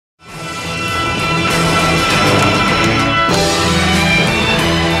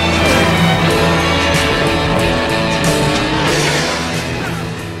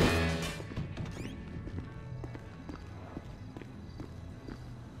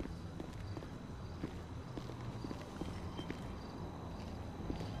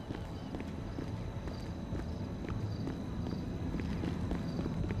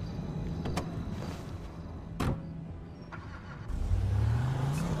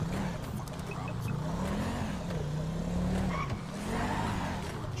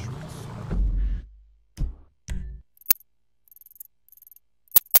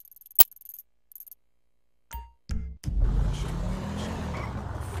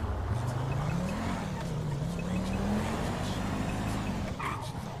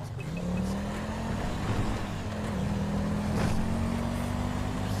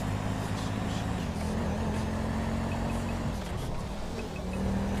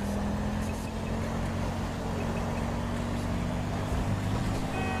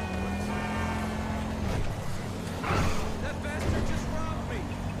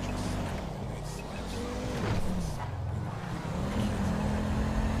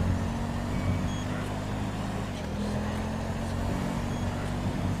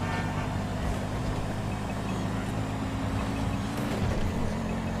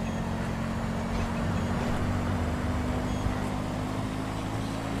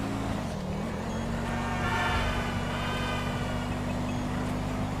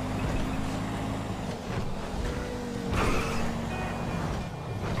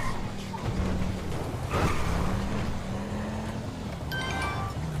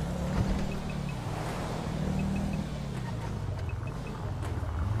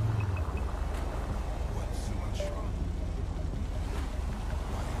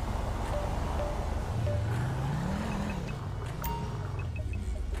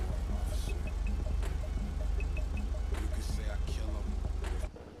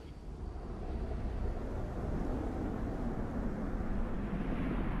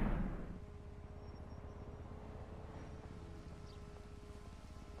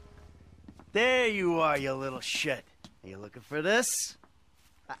There you are, you little shit. Are you looking for this?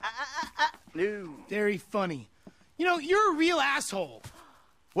 No. Very funny. You know, you're a real asshole.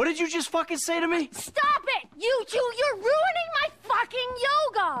 What did you just fucking say to me? Stop it! You're ruining my fucking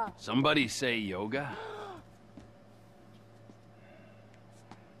yoga! Somebody say yoga?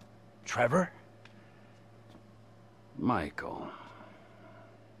 Trevor? Michael.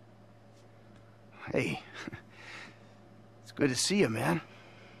 Hey. It's good to see you, man.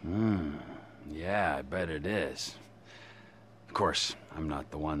 Yeah, I bet it is. Of course, I'm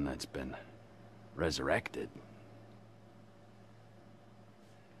not the one that's been resurrected.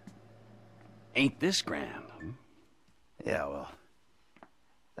 Ain't this grand? Yeah, well,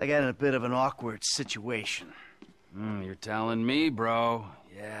 I got in a bit of an awkward situation. You're telling me, bro.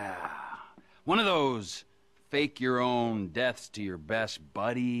 Yeah. One of those fake your own deaths to your best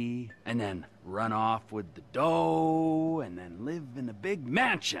buddy, and then run off with the dough, and then live in a big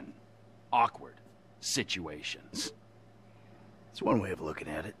mansion. Awkward situations. It's one way of looking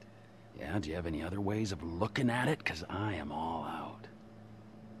at it. Yeah, do you have any other ways of looking at it? 'Cause I am all out.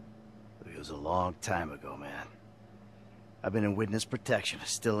 It was a long time ago, man. I've been in witness protection. I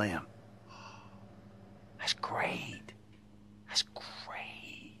still am. That's great. That's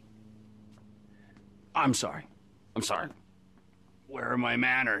great. I'm sorry. I'm sorry. Where are my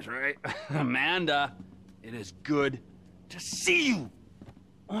manners, right? Amanda, it is good to see you.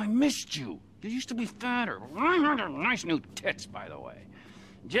 Oh, I missed you. You used to be fatter. Nice new tits, by the way.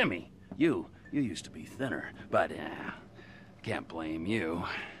 Jimmy, you used to be thinner, but can't blame you.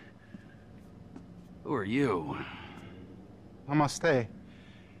 Who are you? Namaste.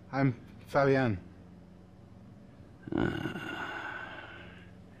 I'm Fabian.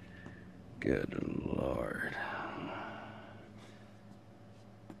 Good Lord.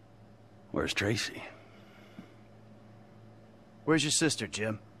 Where's Tracy? Where's your sister,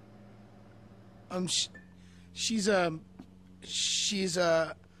 Jim? She's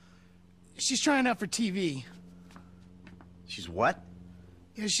trying out for TV. She's what?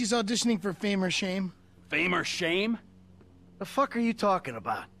 Yeah, she's auditioning for Fame or Shame. Fame or shame? The fuck are you talking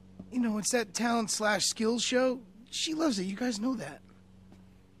about? You know, it's that talent/skills show. She loves it, you guys know that.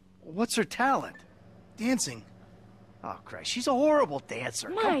 What's her talent? Dancing. Oh, Christ, she's a horrible dancer.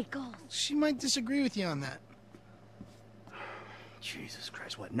 Michael. She might disagree with you on that. Jesus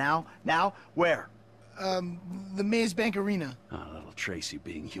Christ, what, now? Now? Where? The Maze Bank Arena. Oh, little Tracy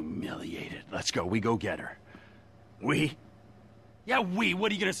being humiliated. Let's go, we go get her. We? Yeah, we.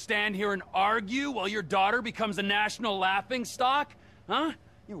 What, are you gonna stand here and argue while your daughter becomes a national laughingstock? Huh?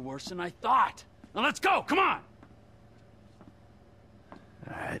 You're worse than I thought. Now let's go, come on!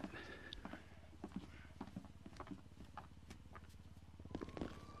 All right.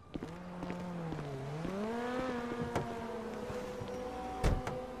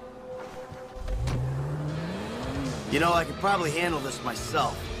 You know, I could probably handle this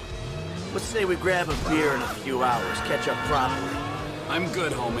myself. Let's say we grab a beer in a few hours, catch up properly. I'm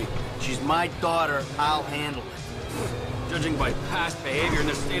good, homie. She's my daughter, I'll handle it. Judging by past behavior and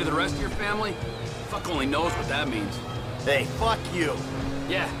the state of the rest of your family, fuck only knows what that means. Hey, fuck you.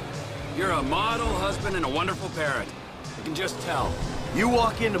 Yeah, you're a model husband and a wonderful parent. I can just tell. You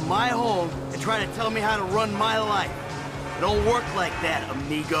walk into my home and try to tell me how to run my life. It don't work like that,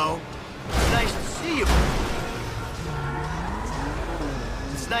 amigo. It's nice to see you.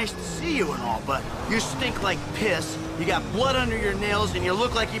 It's nice to see you and all, but you stink like piss, you got blood under your nails, and you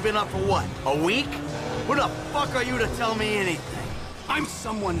look like you've been up for what, a week? Who the fuck are you to tell me anything? I'm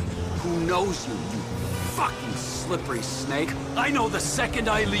someone who knows you, you fucking slippery snake. I know the second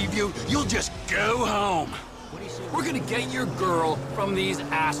I leave you, you'll just go home. We're gonna get your girl from these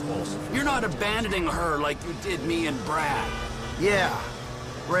assholes. You're not abandoning her like you did me and Brad. Yeah,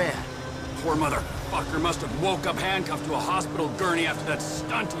 Brad. Poor motherfucker must have woke up handcuffed to a hospital gurney after that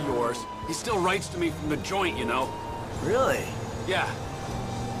stunt of yours. He still writes to me from the joint, you know. Really? Yeah.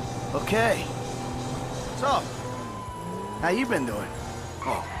 Okay. So, how you been doing?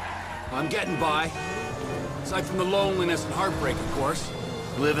 Oh, I'm getting by. Aside from the loneliness and heartbreak, of course.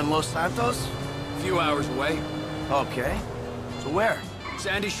 You live in Los Santos? A few hours away. Okay. So where?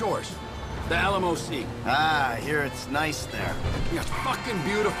 Sandy Shores. The Alamo Sea. Ah, I hear it's nice there. Yeah, it's fucking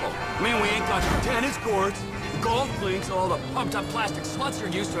beautiful. I mean, we ain't got tennis courts, golf links, all the pumped-up plastic sluts you're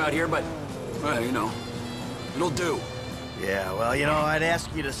used to out here, but, well, you know, it'll do. Yeah, well, you know, I'd ask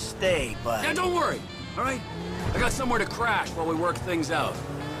you to stay, but... Yeah, don't worry, all right? I got somewhere to crash while we work things out.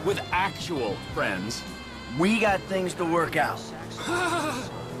 With actual friends. We got things to work out.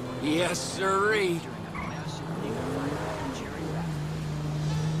 Yes, sirree.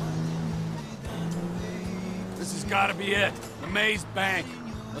 This has got to be it. The Maze Bank.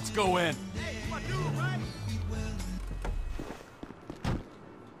 Let's go in.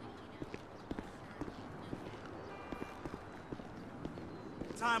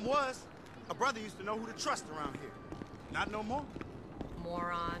 Time was, a brother used to know who to trust around here. Not no more.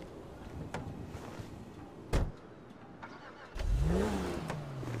 Moron.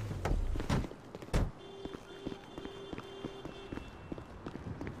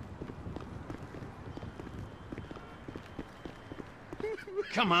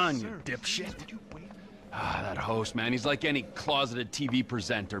 Come on, you dipshit. Ah, that host, man, he's like any closeted TV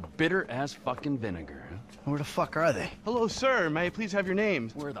presenter. Bitter as fucking vinegar. Huh? Where the fuck are they? Hello, sir. May I please have your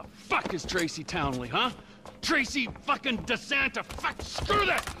names? Where the fuck is Tracy Townley, huh? Tracy fucking DeSanta. Fuck, screw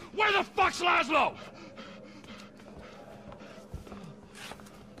that! Where the fuck's Laszlo?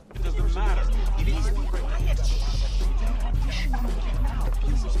 It doesn't matter.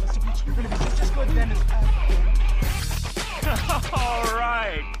 All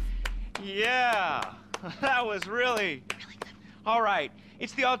right. Yeah. That was really good. All right.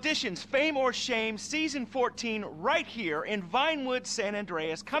 It's the auditions, Fame or Shame, Season 14, right here in Vinewood, San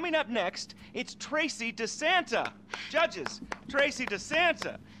Andreas. Coming up next, it's Tracy DeSanta. Judges, Tracy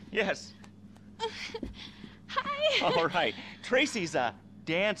DeSanta. Yes. Hi. All right. Tracy's a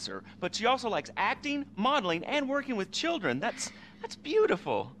dancer, but she also likes acting, modeling, and working with children. That's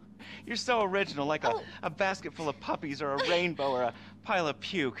beautiful. You're so original, like a basket full of puppies or a rainbow or a pile of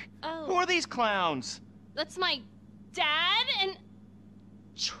puke. Oh. Who are these clowns? That's my dad and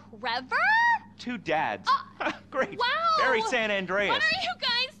Trevor? Two dads. Great. Wow. Very San Andreas. What are you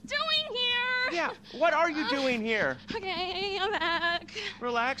guys doing here? Yeah, what are you doing here? Okay, I'm back.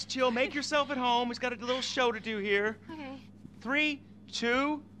 Relax, chill, make yourself at home. We've got a little show to do here. Okay. 3,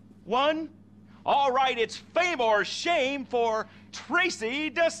 2, 1. All right, it's Fame or Shame for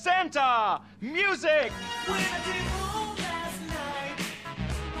Tracy DeSanta. Music!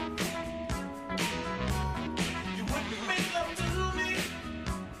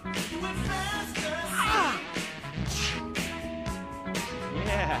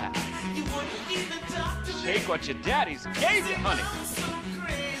 Yeah. Take what your daddy's gave you, honey.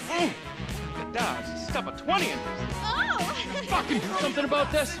 Look at that. Stuff a 20 in this. Oh! Fucking do something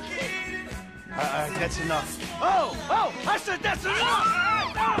about this? That's enough. Oh! I said that's enough!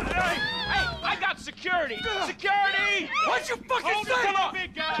 Hey, I got security! Security! What'd you fucking Hold say? it, come on,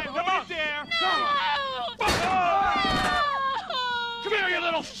 big guy! Come on there! No! Come here, you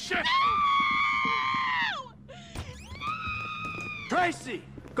little shit! Tracy,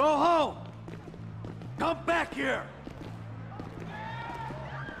 go home. Come back here.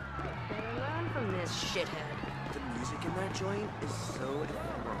 Better learn from this shithead. The music in that joint is so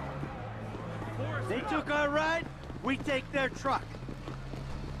ephemeral. They took our ride, we take their truck.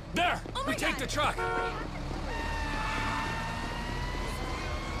 There! We take the truck!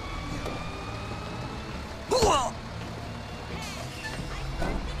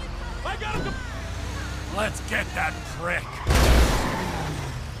 I got him! Let's get that prick!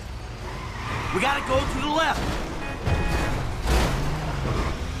 We gotta go to the left.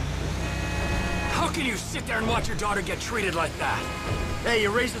 How can you sit there and watch your daughter get treated like that? Hey,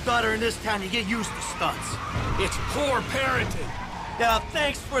 you raise a daughter in this town, you get used to stunts. It's poor parenting. Yeah,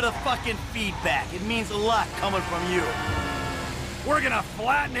 thanks for the fucking feedback. It means a lot coming from you. We're gonna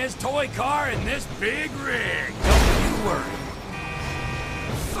flatten his toy car in this big rig. Don't you worry.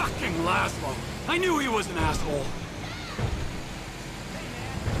 Fucking Laszlo. I knew he was an asshole.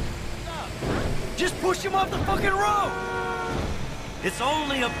 Just push him off the fucking road. It's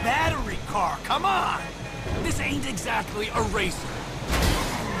only a battery car, come on. This ain't exactly a racer.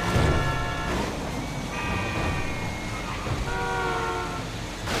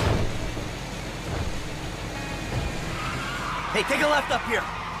 Hey, take a left up here.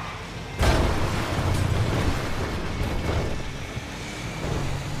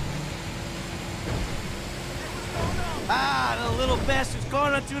 Ah, the little bastard's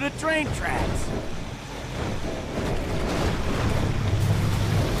gone onto the train tracks.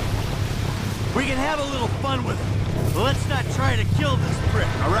 We can have a little fun with it, but let's not try to kill this prick,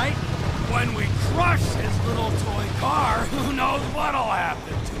 all right? When we crush his little toy car, who knows what'll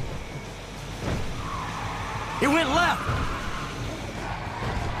happen to him. He went left.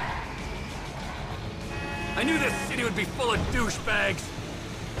 I knew this city would be full of douchebags.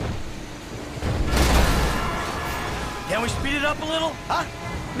 Can we speed it up a little, huh?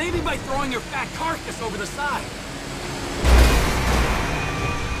 Maybe by throwing your fat carcass over the side.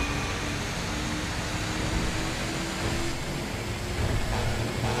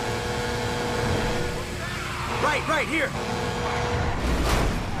 Right here.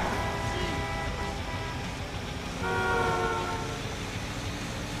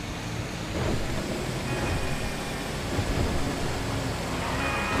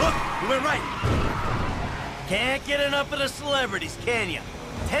 went right. Can't get enough of the celebrities, can you?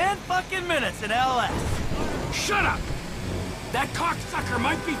 10 fucking minutes in LS. Shut up! That cocksucker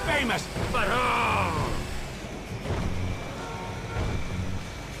might be famous, but oh!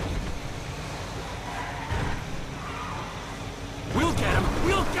 We'll get him!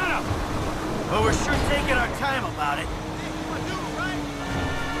 We'll get him! Well, we're sure taking our time about it.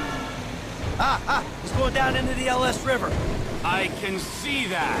 He's going down into the LS River. I can see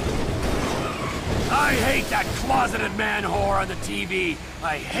that. I hate that closeted man whore on the TV.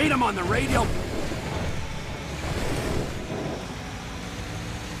 I hate him on the radio.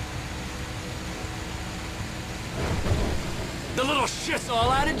 The little shit's all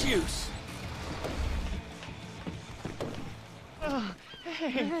out of juice.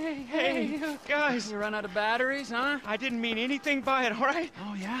 Hey, guys. You run out of batteries, huh? I didn't mean anything by it, all right?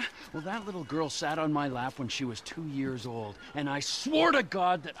 Oh, yeah? Well, that little girl sat on my lap when she was 2 years old, and I swore to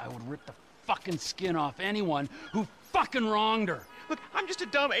God that I would rip the fucking skin off anyone who fucking wronged her. Look, I'm just a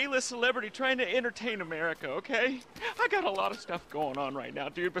dumb A-list celebrity trying to entertain America, okay? I got a lot of stuff going on right now,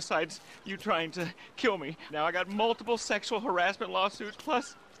 dude, besides you trying to kill me. Now, I got multiple sexual harassment lawsuits,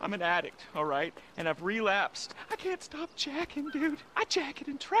 plus I'm an addict, all right? And I've relapsed. I can't stop jacking, dude. I jack it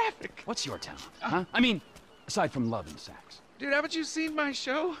in traffic. What's your talent, huh? I mean, aside from loving sex. Dude, haven't you seen my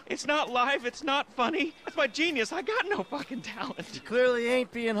show? It's not live, it's not funny. That's my genius. I got no fucking talent. You clearly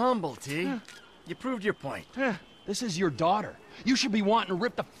ain't being humble, T. You proved your point. This is your daughter. You should be wanting to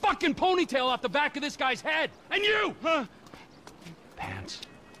rip the fucking ponytail off the back of this guy's head. And you! Pants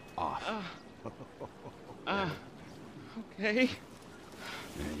off. Okay.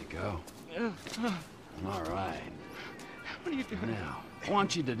 There you go. All right. What are you doing? Now, I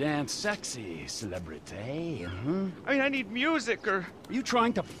want you to dance sexy, celebrity. I mean, I need music or... Are you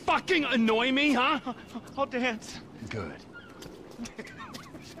trying to fucking annoy me, huh? I'll dance. Good.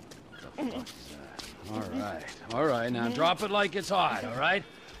 All right, now drop it like it's hot, all right?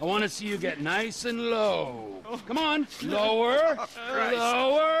 I want to see you get nice and low. Come on, lower,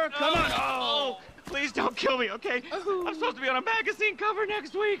 lower, come on. Oh, please don't kill me, okay? I'm supposed to be on a magazine cover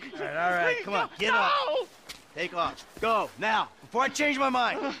next week. All right, come on, get up. Take off. Go, now, before I change my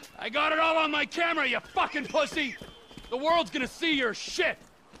mind. I got it all on my camera, you fucking pussy. The world's gonna see your shit.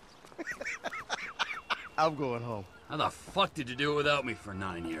 I'm going home. How the fuck did you do it without me for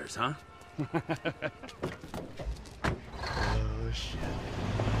 9 years, huh? Oh, shit.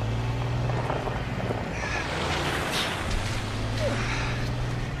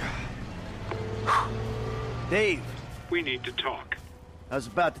 Dave. We need to talk. I was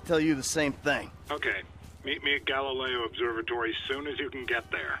about to tell you the same thing. Okay. Meet me at Galileo Observatory as soon as you can get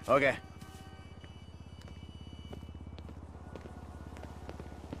there. Okay.